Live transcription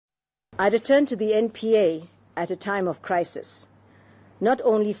I returned to the NPA at a time of crisis, not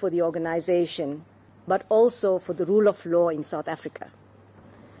only for the organization, but also for the rule of law in South Africa.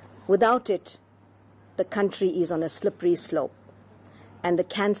 Without it, the country is on a slippery slope, and the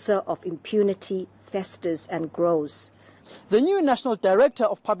cancer of impunity festers and grows. The new National Director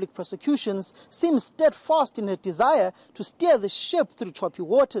of Public Prosecutions seems steadfast in her desire to steer the ship through choppy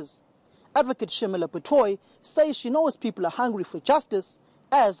waters. Advocate Shamila Batohi says she knows people are hungry for justice,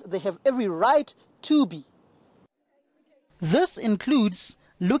 as they have every right to be. This includes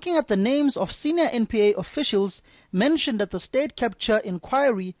looking at the names of senior NPA officials mentioned at the state capture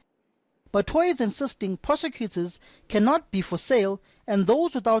inquiry. Batohi is insisting prosecutors cannot be for sale and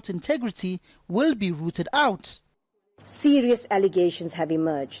those without integrity will be rooted out. Serious allegations have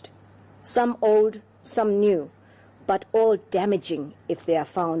emerged, some old, some new, but all damaging if they are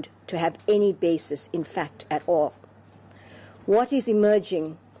found to have any basis in fact at all. What is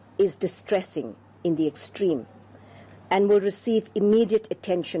emerging is distressing in the extreme and will receive immediate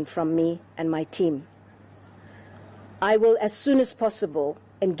attention from me and my team. I will, as soon as possible,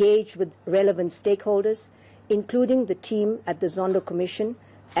 engage with relevant stakeholders, including the team at the Zondo Commission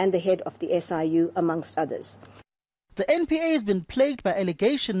and the head of the SIU, amongst others. The NPA has been plagued by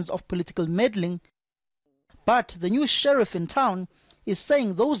allegations of political meddling, but the new sheriff in town is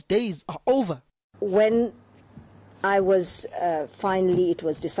saying those days are over. When I was finally, it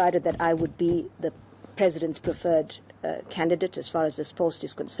was decided that I would be the president's preferred candidate as far as this post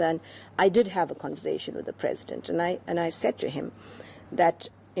is concerned, I did have a conversation with the president, and I said to him that,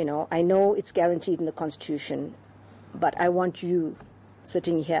 I know it's guaranteed in the Constitution, but I want you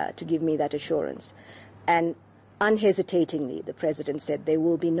sitting here to give me that assurance. And unhesitatingly, the president said there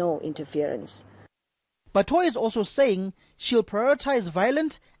will be no interference. Batohi is also saying she'll prioritize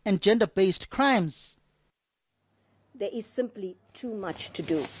violent and gender-based crimes. There is simply too much to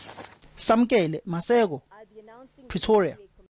do. Samkele Maseko, Pretoria.